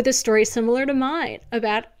with a story similar to mine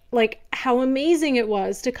about how amazing it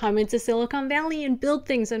was to come into Silicon Valley and build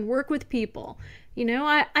things and work with people.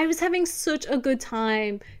 I was having such a good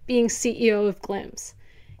time being CEO of Glimpse.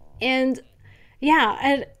 And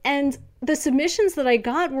and the submissions that I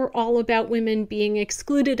got were all about women being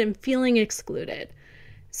excluded and feeling excluded.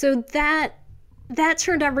 So that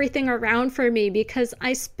turned everything around for me, because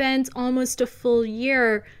I spent almost a full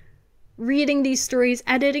year reading these stories,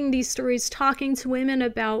 editing these stories, talking to women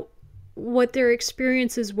about what their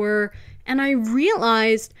experiences were. And I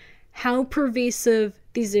realized how pervasive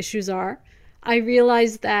these issues are. I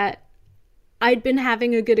realized that I'd been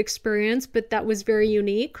having a good experience, but that was very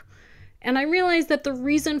unique. And I realized that the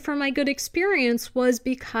reason for my good experience was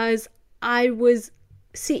because I was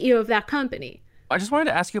CEO of that company. I just wanted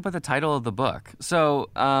to ask you about the title of the book.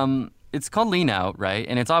 So it's called Lean Out, right?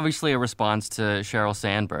 And it's obviously a response to Sheryl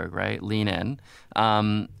Sandberg, right? Lean In.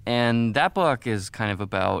 And that book is kind of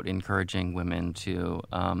about encouraging women to,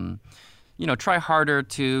 try harder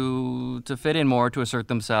to fit in more, to assert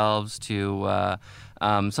themselves, to,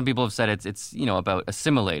 some people have said it's about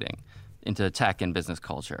assimilating into tech and business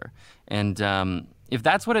culture. And if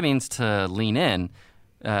that's what it means to lean in,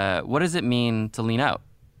 what does it mean to lean out?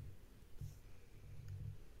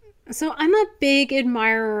 So I'm a big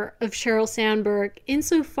admirer of Sheryl Sandberg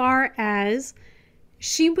insofar as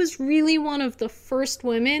she was really one of the first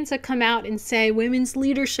women to come out and say women's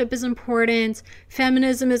leadership is important,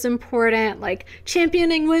 feminism is important, like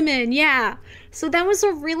championing women, yeah. So that was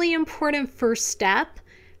a really important first step.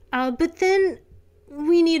 But then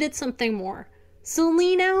we needed something more. So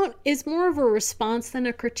Lean Out is more of a response than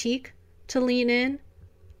a critique to Lean In.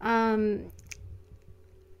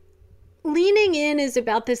 Leaning in is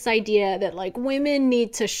about this idea that women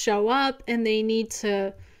need to show up and they need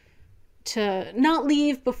to not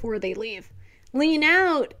leave before they leave. Lean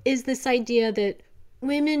Out is this idea that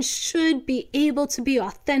women should be able to be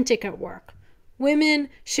authentic at work. Women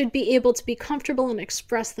should be able to be comfortable and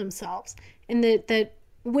express themselves, and that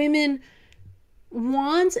women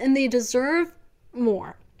want and they deserve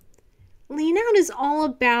more. Lean Out is all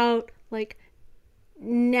about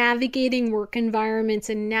navigating work environments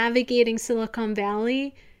and navigating Silicon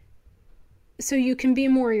Valley so you can be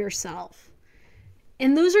more yourself.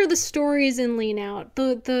 And those are the stories in Lean Out.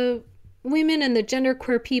 The women and the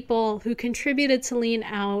genderqueer people who contributed to Lean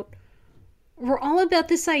Out were all about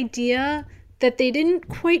this idea that they didn't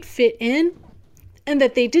quite fit in and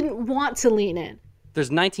that they didn't want to lean in. There's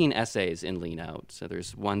 19 essays in Lean Out. So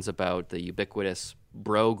there's ones about the ubiquitous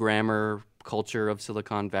bro grammar culture of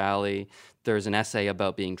Silicon Valley. There's an essay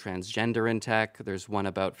about being transgender in tech. There's one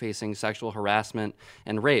about facing sexual harassment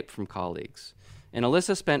and rape from colleagues. And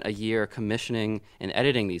Alyssa spent a year commissioning and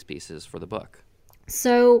editing these pieces for the book.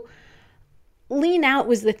 So Lean Out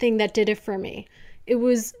was the thing that did it for me. It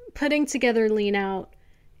was putting together Lean Out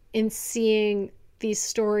and seeing these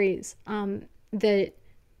stories that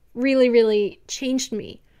really, really changed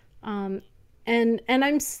me. And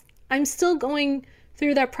I'm still going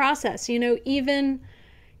through that process. You know, even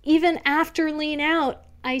after Lean Out,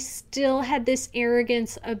 I still had this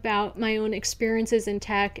arrogance about my own experiences in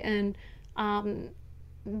tech. And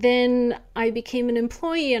then I became an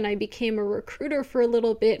employee and I became a recruiter for a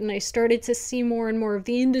little bit, and I started to see more and more of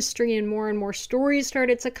the industry, and more stories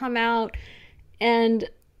started to come out. And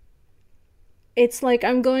it's like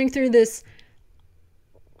I'm going through this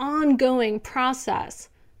ongoing process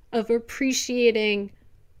of appreciating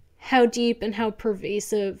how deep and how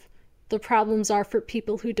pervasive the problems are for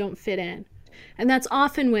people who don't fit in. And that's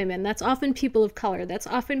often women, that's often people of color, that's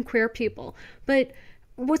often queer people. But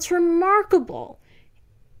what's remarkable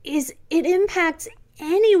is it impacts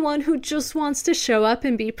anyone who just wants to show up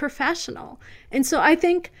and be professional. And so I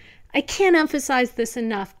think I can't emphasize this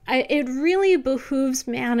enough. It really behooves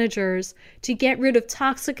managers to get rid of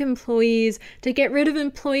toxic employees, to get rid of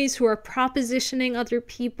employees who are propositioning other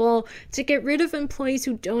people, to get rid of employees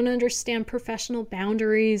who don't understand professional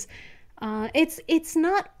boundaries. It's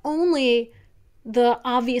not only the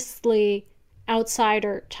obviously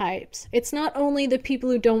outsider types. It's not only the people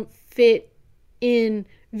who don't fit in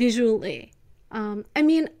visually.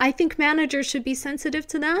 I think managers should be sensitive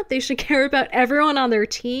to that. They should care about everyone on their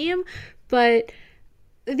team, but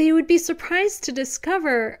they would be surprised to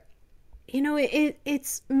discover,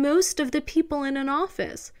 it's most of the people in an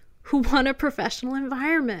office who want a professional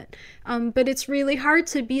environment. But it's really hard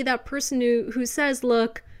to be that person who says,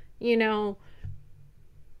 look,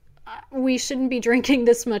 we shouldn't be drinking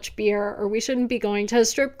this much beer, or we shouldn't be going to a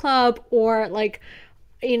strip club, or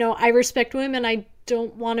I respect women. I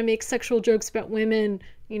don't want to make sexual jokes about women,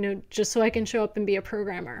 just so I can show up and be a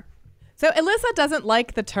programmer. So Alyssa doesn't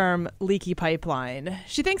like the term leaky pipeline.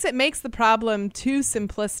 She thinks it makes the problem too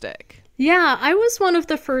simplistic. Yeah, I was one of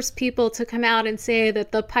the first people to come out and say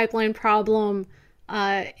that the pipeline problem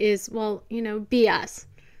is, BS.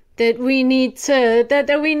 That we need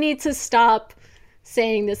to stop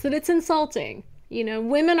saying this, that it's insulting.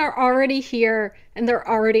 Women are already here and they're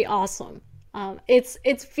already awesome.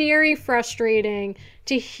 It's very frustrating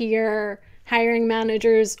to hear hiring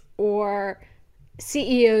managers or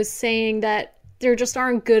CEOs saying that there just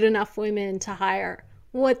aren't good enough women to hire.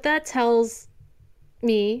 What that tells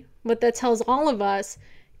me, what that tells all of us,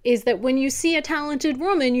 is that when you see a talented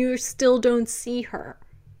woman, you still don't see her.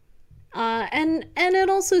 And it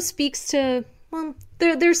also speaks to,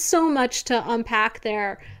 there's so much to unpack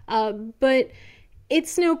there, but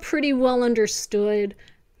it's now pretty well understood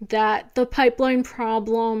that the pipeline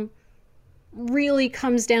problem really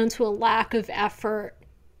comes down to a lack of effort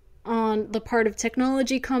on the part of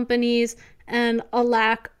technology companies and a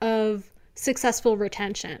lack of successful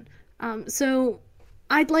retention. So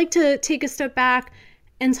I'd like to take a step back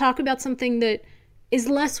and talk about something that is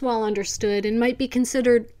less well understood and might be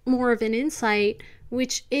considered more of an insight,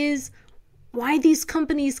 which is why these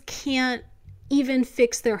companies can't even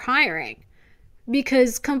fix their hiring.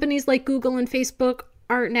 Because companies like Google and Facebook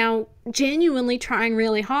are now genuinely trying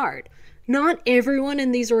really hard. Not everyone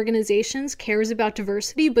in these organizations cares about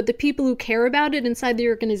diversity, but the people who care about it inside the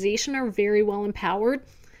organization are very well empowered.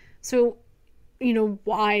 So,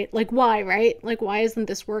 why, right? Why isn't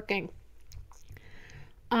this working?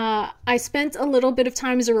 I spent a little bit of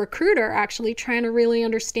time as a recruiter actually trying to really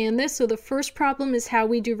understand this. So the first problem is how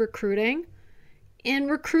we do recruiting. And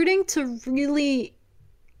recruiting, to really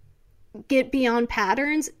get beyond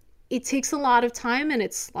patterns, it takes a lot of time and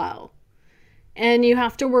it's slow. And you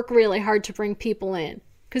have to work really hard to bring people in.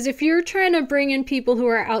 Because if you're trying to bring in people who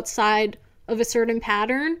are outside of a certain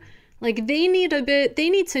pattern, they need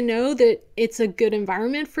to know that it's a good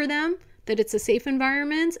environment for them, that it's a safe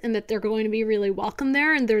environment, and that they're going to be really welcome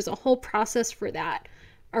there. And there's a whole process for that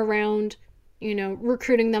around,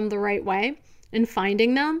 recruiting them the right way and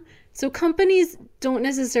finding them. So companies don't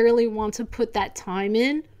necessarily want to put that time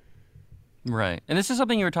in. Right. And this is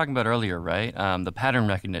something you were talking about earlier, right? The pattern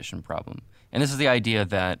recognition problem. And this is the idea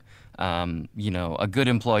that, a good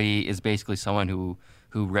employee is basically someone who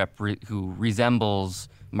resembles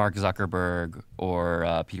Mark Zuckerberg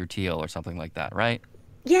or Peter Thiel or something like that, right?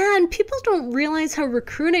 Yeah, and people don't realize how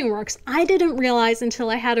recruiting works. I didn't realize until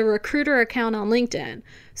I had a recruiter account on LinkedIn.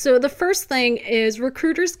 So the first thing is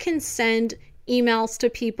recruiters can send emails to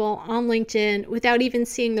people on LinkedIn without even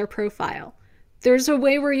seeing their profile. There's a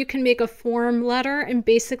way where you can make a form letter and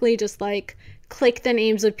basically just click the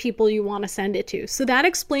names of people you want to send it to. So that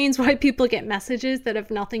explains why people get messages that have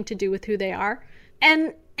nothing to do with who they are.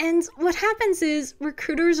 And what happens is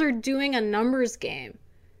recruiters are doing a numbers game.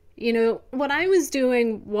 You know, what I was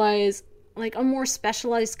doing was like a more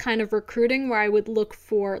specialized kind of recruiting where I would look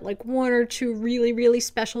for like one or two really, really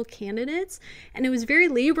special candidates. And it was very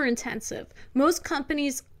labor intensive. Most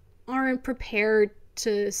companies aren't prepared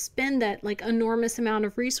to spend that like enormous amount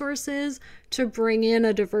of resources to bring in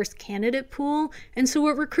a diverse candidate pool. And so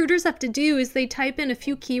what recruiters have to do is they type in a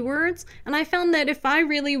few keywords. And I found that if I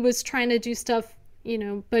really was trying to do stuff, you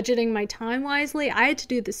know, budgeting my time wisely, I had to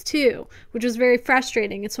do this too, which was very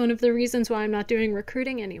frustrating. It's one of the reasons why I'm not doing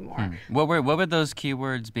recruiting anymore. What would those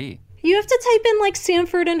keywords be? You have to type in like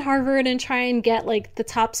Stanford and Harvard and try and get like the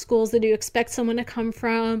top schools that you expect someone to come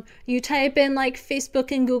from. You type in like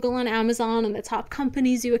Facebook and Google and Amazon and the top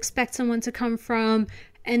companies you expect someone to come from.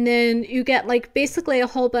 And then you get like basically a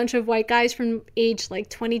whole bunch of white guys from age like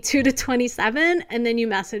 22 to 27, and then you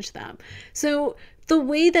message them. So the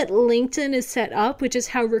way that LinkedIn is set up, which is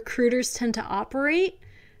how recruiters tend to operate,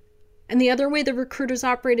 and the other way the recruiters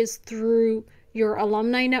operate is through your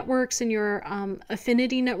alumni networks and your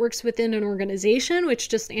affinity networks within an organization, which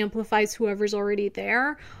just amplifies whoever's already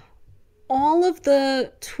there. All of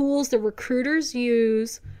the tools that recruiters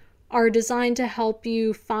use are designed to help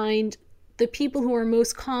you find the people who are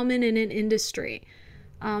most common in an industry.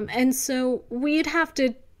 And so we'd have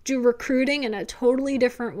to do recruiting in a totally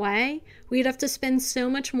different way. We'd have to spend so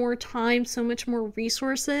much more time, so much more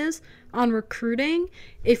resources on recruiting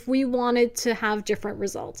if we wanted to have different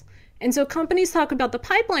results. And so companies talk about the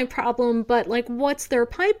pipeline problem, but like, what's their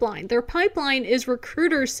pipeline? Their pipeline is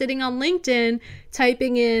recruiters sitting on LinkedIn,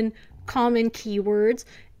 typing in common keywords,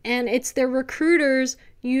 and it's their recruiters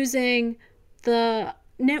using the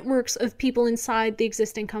networks of people inside the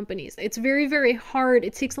existing companies. It's very, very hard.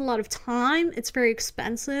 It takes a lot of time. It's very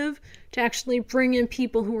expensive to actually bring in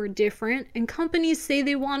people who are different. And companies say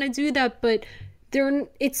they want to do that, but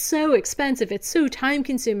it's so expensive, it's so time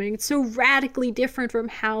consuming, it's so radically different from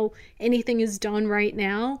how anything is done right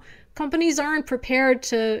now. Companies aren't prepared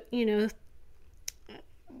to, you know,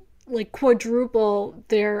 like quadruple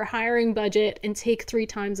their hiring budget and take 3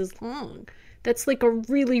 times as long. That's like a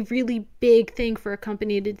really, really big thing for a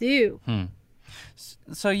company to do.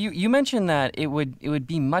 So you mentioned that it would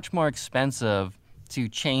be much more expensive to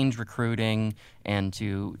change recruiting and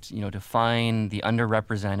to find the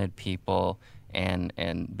underrepresented people and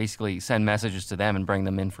basically send messages to them and bring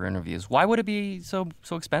them in for interviews. Why would it be so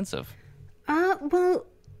expensive? Well,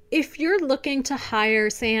 if you're looking to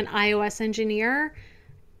hire, say, an iOS engineer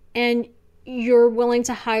and you're willing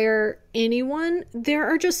to hire anyone, there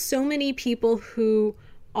are just so many people who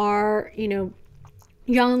are, you know,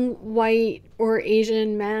 young, white, or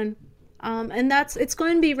Asian men. And it's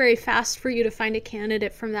going to be very fast for you to find a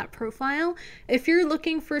candidate from that profile. If you're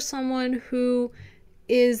looking for someone who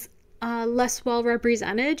is less well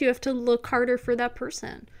represented, you have to look harder for that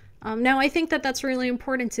person. Now, I think that that's really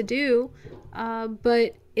important to do,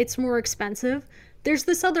 but it's more expensive. There's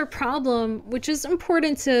this other problem, which is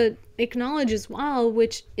important to acknowledge as well,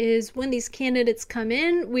 which is when these candidates come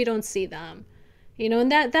in, we don't see them. You know,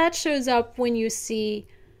 and that shows up when you see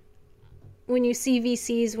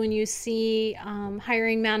VCs, when you see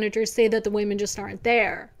hiring managers say that the women just aren't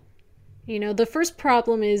there. You know, the first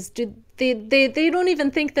problem is they don't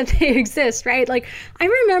even think that they exist, right? Like, I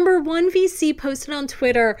remember one VC posted on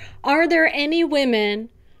Twitter, "Are there any women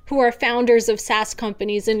who are founders of SaaS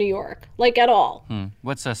companies in New York?" Like, at all.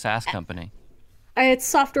 What's a SaaS company? It's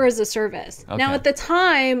software as a service. Okay. Now, at the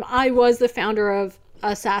time, I was the founder of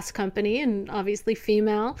a SaaS company, and obviously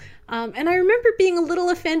female. And I remember being a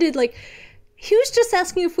little offended, like, he was just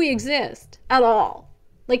asking if we exist at all.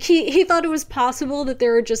 Like, he thought it was possible that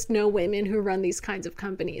there are just no women who run these kinds of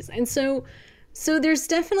companies. And so there's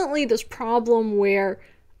definitely this problem where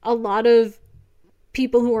a lot of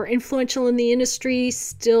people who are influential in the industry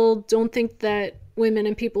still don't think that women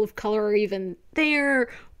and people of color are even there,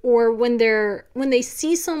 or when they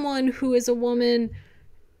see someone who is a woman,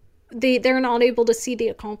 they're not able to see the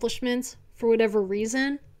accomplishments for whatever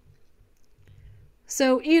reason.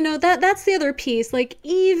 So, you know, that's the other piece. Like,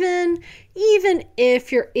 even if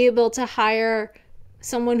you're able to hire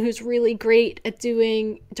someone who's really great at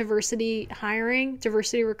doing diversity hiring,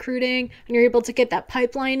 diversity recruiting, and you're able to get that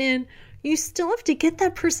pipeline in, you still have to get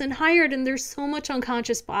that person hired, and there's so much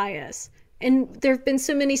unconscious bias. And there have been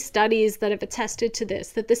so many studies that have attested to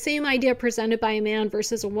this, that the same idea presented by a man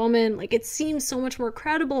versus a woman, like, it seems so much more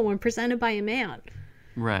credible when presented by a man.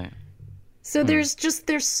 Right. So there's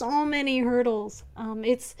so many hurdles.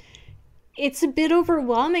 it's a bit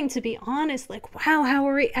overwhelming, to be honest. Like, wow, how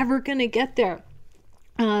are we ever going to get there?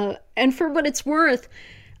 And for what it's worth,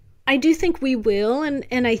 I do think we will.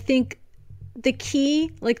 And I think the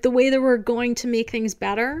key, like the way that we're going to make things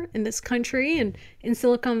better in this country and in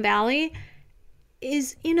Silicon Valley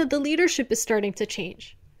is, the leadership is starting to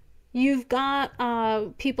change. You've got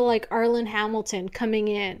people like Arlen Hamilton coming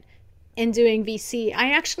in and doing VC.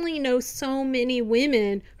 I actually know so many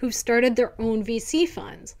women who've started their own VC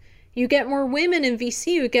funds. You get more women in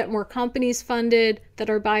VC, you get more companies funded that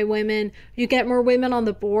are by women. You get more women on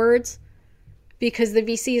the boards because the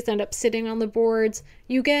VCs end up sitting on the boards.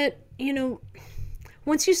 You get,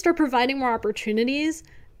 once you start providing more opportunities,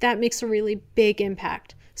 that makes a really big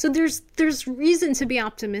impact. So there's reason to be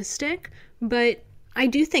optimistic, but I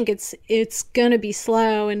do think it's going to be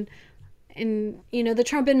slow. And the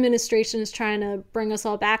Trump administration is trying to bring us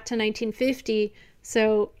all back to 1950.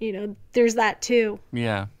 So, there's that too.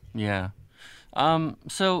 Yeah.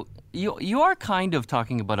 So you are kind of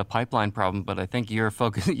talking about a pipeline problem, but I think your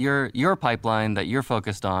pipeline that you're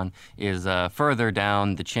focused on is further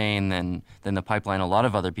down the chain than the pipeline a lot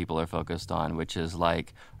of other people are focused on, which is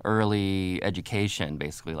like early education,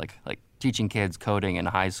 basically like teaching kids coding in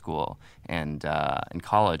high school and in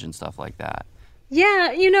college and stuff like that.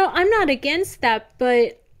 Yeah, I'm not against that,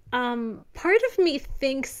 but part of me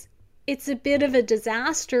thinks it's a bit of a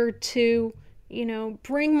disaster to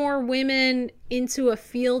bring more women into a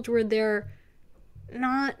field where they're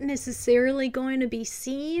not necessarily going to be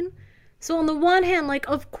seen. So on the one hand, like,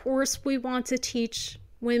 of course we want to teach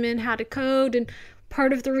women how to code. And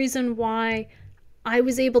part of the reason why I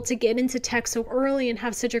was able to get into tech so early and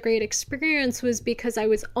have such a great experience was because I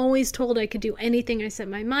was always told I could do anything I set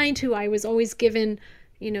my mind to. I was always given,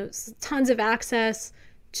 tons of access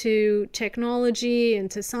to technology and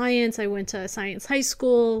to science. I went to science high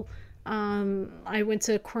school. I went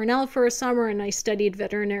to Cornell for a summer and I studied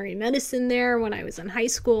veterinary medicine there when I was in high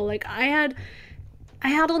school. Like, I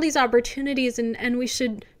had all these opportunities and we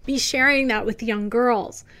should be sharing that with young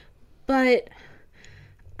girls. But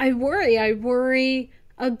I worry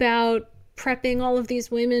about prepping all of these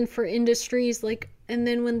women for industries, like, and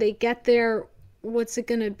then when they get there, what's it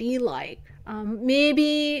going to be like?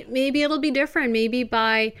 Maybe it'll be different. Maybe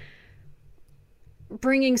by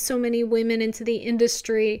bringing so many women into the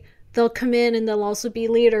industry, they'll come in and they'll also be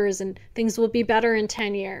leaders and things will be better in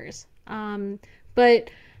 10 years. But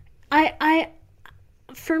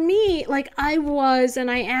for me, like, I was and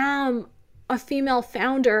I am a female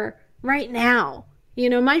founder right now.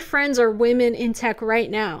 My friends are women in tech right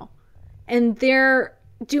now, and they're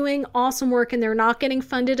doing awesome work and they're not getting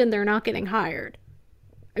funded and they're not getting hired.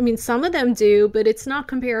 I mean, some of them do, but it's not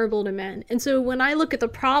comparable to men. And so when I look at the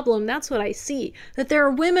problem, that's what I see, that there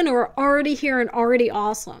are women who are already here and already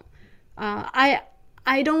awesome. I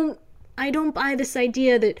don't buy this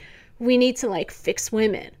idea that we need to, like, fix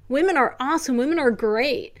women. Women are awesome. Women are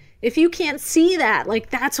great. If you can't see that,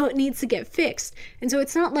 like, that's what needs to get fixed. And so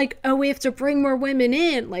it's not like, oh, we have to bring more women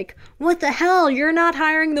in. Like, what the hell? You're not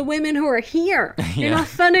hiring the women who are here. You're not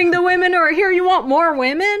funding the women who are here. You want more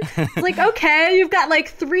women? It's like, okay, you've got like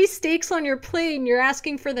 3 steaks on your plate and you're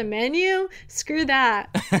asking for the menu? Screw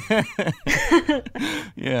that.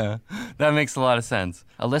 Yeah, that makes a lot of sense.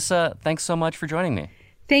 Alyssa, thanks so much for joining me.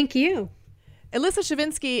 Thank you. Alyssa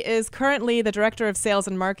Chavinsky is currently the Director of Sales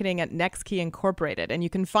and Marketing at NextKey Incorporated, and you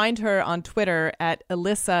can find her on Twitter at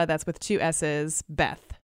Alyssa, that's with 2 S's,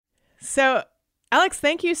 Beth. So, Alex,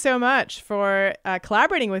 thank you so much for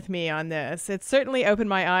collaborating with me on this. It certainly opened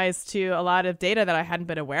my eyes to a lot of data that I hadn't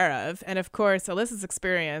been aware of. And of course, Alyssa's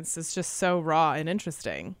experience is just so raw and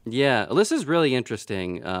interesting. Yeah, Alyssa's really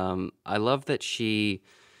interesting. I love that she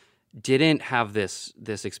didn't have this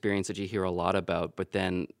experience that you hear a lot about, but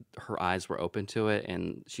then her eyes were open to it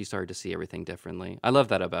and she started to see everything differently. I love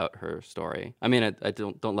that about her story. I mean, I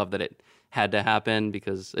don't love that it had to happen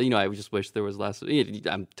because, I just wish there was less.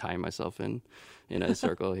 I'm tying myself in a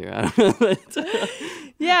circle here. I don't know.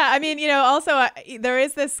 Yeah, I mean, also there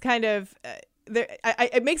is this kind of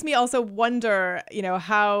it makes me also wonder,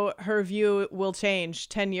 how her view will change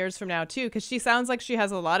 10 years from now, too, because she sounds like she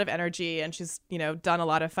has a lot of energy and she's, done a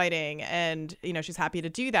lot of fighting and, she's happy to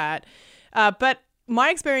do that. But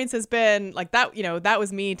my experience has been like that, that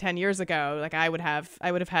was me 10 years ago. Like I would have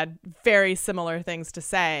had very similar things to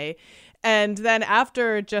say. And then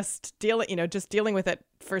after just dealing with it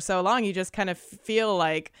for so long, you just kind of feel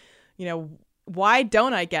like, why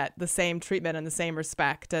don't I get the same treatment and the same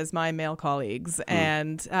respect as my male colleagues?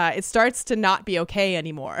 And it starts to not be okay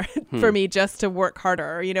anymore for me just to work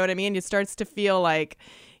harder. You know what I mean? It starts to feel like,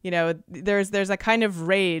 there's a kind of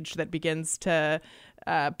rage that begins to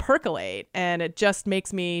percolate, and it just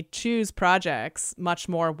makes me choose projects much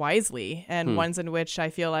more wisely, and ones in which I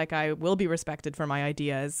feel like I will be respected for my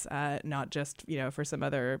ideas, not just, for some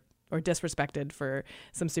other, or disrespected for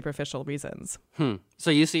some superficial reasons. So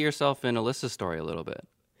you see yourself in Alyssa's story a little bit.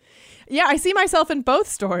 Yeah, I see myself in both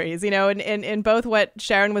stories, in both what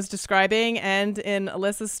Sharon was describing and in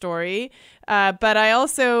Alyssa's story. But I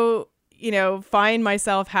also, find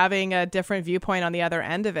myself having a different viewpoint on the other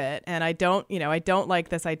end of it. And I don't like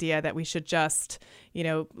this idea that we should just,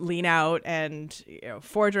 lean out and,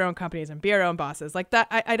 forge our own companies and be our own bosses like that.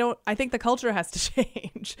 I think the culture has to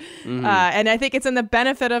change. And I think it's in the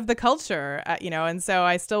benefit of the culture, and so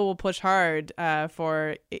I still will push hard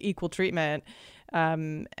for equal treatment.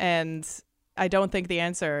 And I don't think the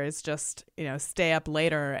answer is just, stay up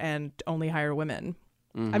later and only hire women.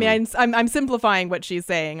 I mean, I'm simplifying what she's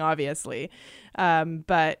saying, obviously.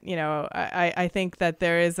 But, I think that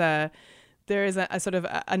there is a sort of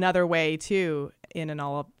another way too in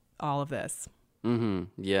all of this.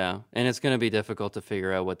 Yeah. And it's going to be difficult to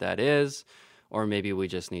figure out what that is, or maybe we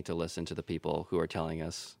just need to listen to the people who are telling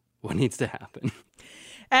us what needs to happen.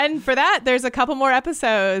 And for that, there's a couple more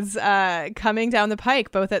episodes coming down the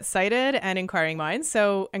pike, both at Cited and Inquiring Minds.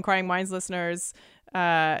 So Inquiring Minds listeners,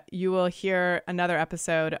 you will hear another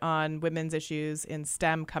episode on women's issues in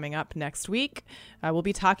STEM coming up next week. We'll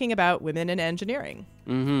be talking about women in engineering.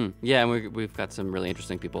 Yeah, and we've got some really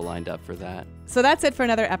interesting people lined up for that. So that's it for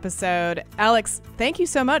another episode. Alex, thank you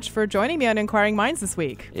so much for joining me on Inquiring Minds this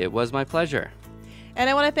week. It was my pleasure. And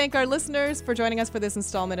I want to thank our listeners for joining us for this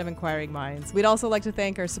installment of Inquiring Minds. We'd also like to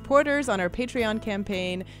thank our supporters on our Patreon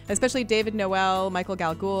campaign, especially David Noel, Michael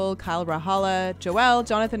Galgul, Kyle Rahala, Joelle,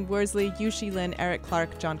 Jonathan Worsley, Yushi Lin, Eric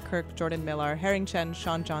Clark, John Kirk, Jordan Miller, Herring Chen,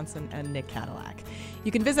 Sean Johnson, and Nick Cadillac.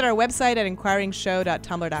 You can visit our website at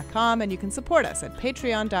inquiringshow.tumblr.com, and you can support us at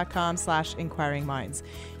patreon.com/inquiringminds.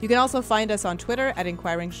 You can also find us on Twitter at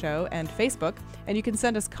Inquiring Show and Facebook, and you can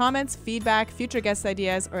send us comments, feedback, future guest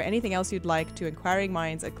ideas, or anything else you'd like to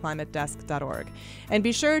inquiringminds@climatedesk.org. And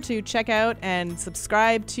be sure to check out and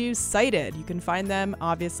subscribe to Cited. You can find them,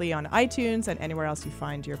 obviously, on iTunes and anywhere else you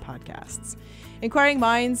find your podcasts. Inquiring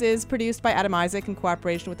Minds is produced by Adam Isaac in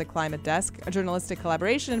cooperation with the Climate Desk, a journalistic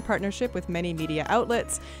collaboration in partnership with many media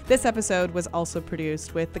outlets. This episode was also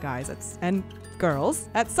produced with the guys and girls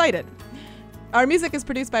at Cited. Our music is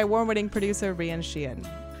produced by award-winning producer Rian Sheehan.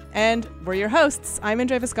 And we're your hosts. I'm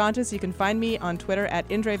Indre Viscontis. You can find me on Twitter at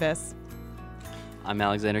IndreVis. I'm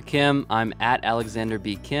Alexander Kim. I'm at Alexander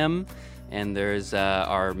B. Kim. And there's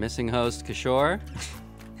our missing host, Kishore.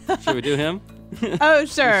 Should we do him? Oh,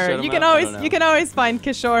 sure. You can always find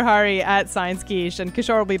Kishore Hari at Science Quiche, and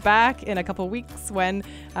Kishore will be back in a couple weeks when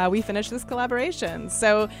we finish this collaboration.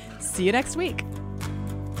 So see you next week.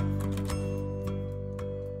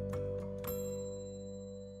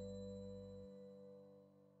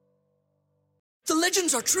 The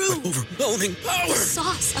legends are true. Overwhelming power! The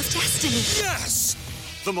sauce of destiny. Yes!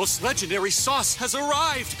 The most legendary sauce has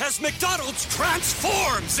arrived as McDonald's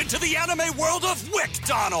transforms into the anime world of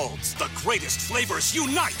WickDonald's. The greatest flavors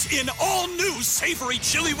unite in all new savory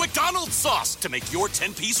chili McDonald's sauce to make your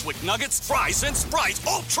 10-piece Wick Nuggets, fries, and Sprite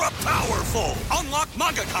ultra-powerful. Unlock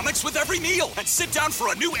manga comics with every meal and sit down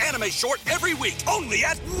for a new anime short every week only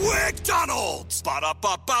at WickDonald's.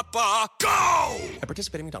 Ba-da-ba-ba-ba, go! At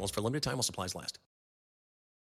participating McDonald's for a limited time while supplies last.